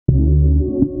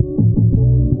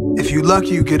you lucky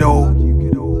you get old.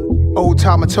 Old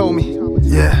timer told me,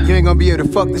 yeah, you ain't gonna be able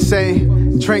to fuck the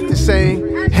same, drink the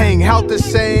same, hang out the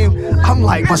same. I'm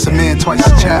like, once a man, twice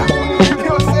a child. You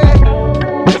know what I'm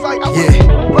saying? It's like I was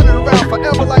running around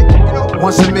forever like, you know,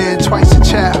 once a man, twice a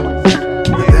child.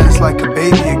 Then it's like a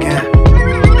baby again.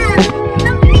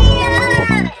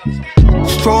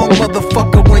 Strong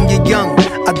motherfucker when you're young.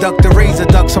 I ducked the razor,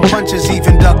 duck some punches,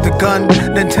 even ducked the gun.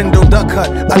 Nintendo duck hut,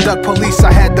 I ducked police,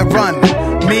 I had to run.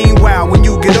 Meanwhile, when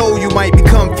you get old, you might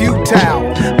become futile.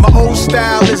 My old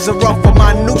style is a rough for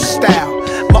my new style.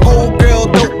 My old girl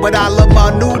dope, but I love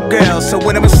my new girl. So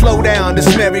when I'ma slow down,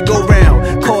 this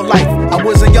merry-go-round called life. I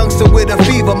was a youngster with a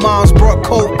fever, moms brought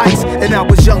cold ice, and I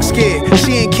was young scared.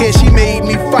 She ain't care, she made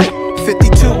me fight.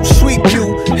 52, sweep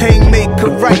you, hang, make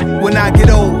her right. When I get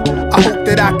old, I hope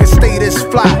that I can stay this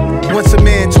fly. Once a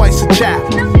man, twice a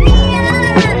child.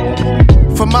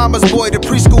 From mama's boy to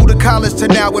preschool to college to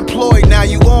now employed. Now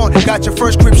you on, got your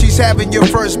first crib, she's having your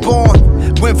firstborn.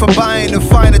 Went from buying the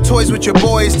finer toys with your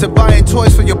boys to buying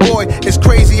toys for your boy. It's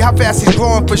crazy how fast he's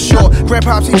growing for sure.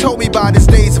 Grandpops, he told me about his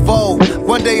days of old.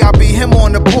 One day I'll be him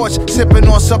on the porch, sipping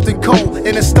on something cold,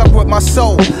 and it's stuck with my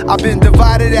soul. I've been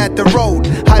divided at the road,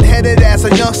 hot-headed as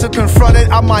a youngster confronted,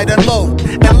 I might unload.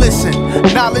 And listen,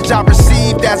 knowledge I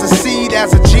received as a seed,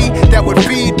 as a G, that would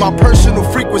feed my personal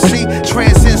frequency.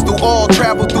 Transcends through all,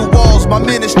 travel through walls. My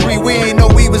ministry, we ain't know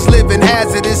we was living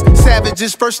hazardous.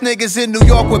 Savages, first niggas in New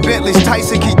York with Bentleys.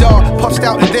 Tyson Kedar, puffed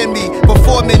out and then me.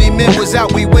 Before many men was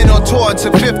out, we went on tour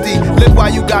until 50. Live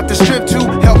while you got the strip to,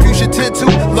 help you should tend to.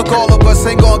 Look, all of us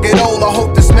ain't gonna get old, I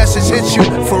hope this message hits you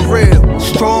for real.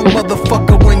 Strong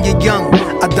motherfucker when you're young.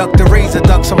 I ducked the razor,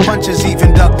 ducked some punches,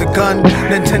 even ducked the gun.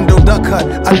 Nintendo duck hut,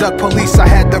 I ducked police, I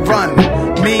had to run.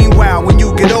 Meanwhile, when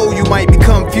you get old, you might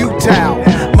become futile.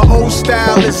 My old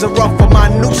style is a rough for my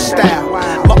new style.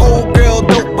 My old girl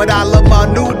dope, but I love my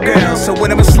new girl. So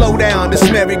when I'ma slow down, this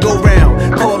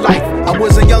merry-go-round called life. I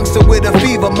was a youngster with a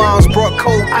fever, moms brought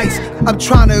cold ice. I'm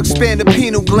trying to expand the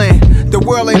pineal gland. The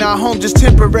world ain't our home, just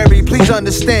temporary, please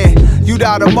understand. You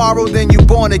die tomorrow, then you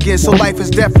born again, so life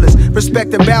is deathless.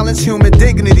 Respect and balance, human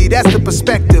dignity, that's the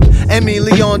perspective. Emmy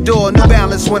Leon Dore, new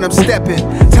balance when I'm stepping.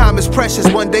 Time is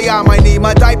precious, one day I might need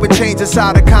my diaper change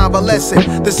inside a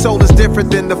convalescent. The soul is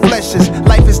different than the flesh is.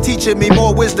 Life is teaching me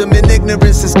more wisdom and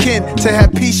ignorance is kin. To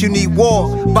have peace, you need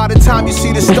war. By the time you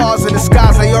see the stars in the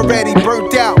skies, they already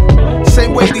burnt out.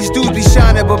 Same way these dudes be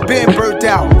shining but been burnt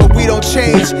out. But we don't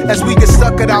change as we get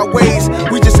stuck in our ways.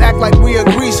 We just act like we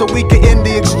agree so we can end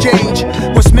the exchange.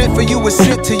 What's meant for you is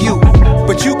sent to you,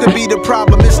 but you could be the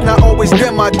problem, it's not always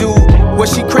them, my dude.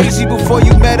 Was she crazy before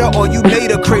you met her or you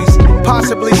made her crazy?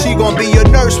 Possibly she gon' be your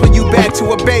nurse when you back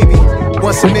to a baby.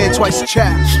 Once a man, twice a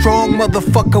child. Strong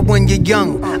motherfucker when you're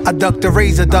young. I ducked the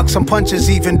razor, ducked some punches,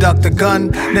 even ducked the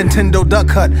gun. Nintendo duck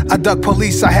hut, I ducked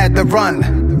police, I had to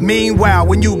run. Meanwhile,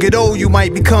 when you get old, you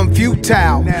might become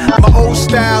futile. My old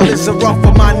style is a rough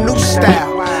for my new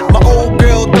style. My old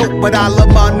girl dope, but I love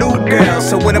my new girl.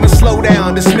 So when I'ma slow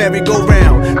down, this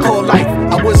merry-go-round called life.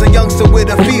 I was a youngster with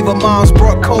a fever, moms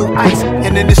brought cold ice.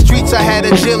 And in the streets I had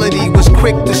agility, was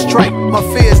quick to strike. My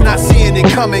fear's not seeing it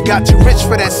coming, got you rich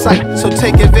for that sight. So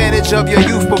take advantage of your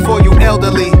youth before you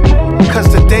elderly,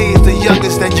 cause today is the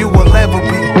youngest that you will ever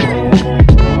be.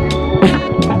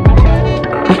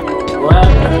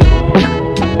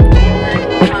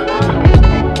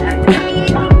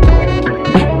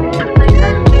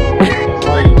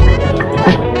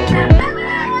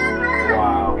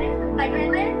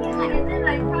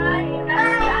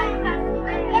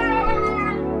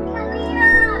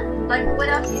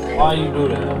 Why you do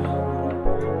that?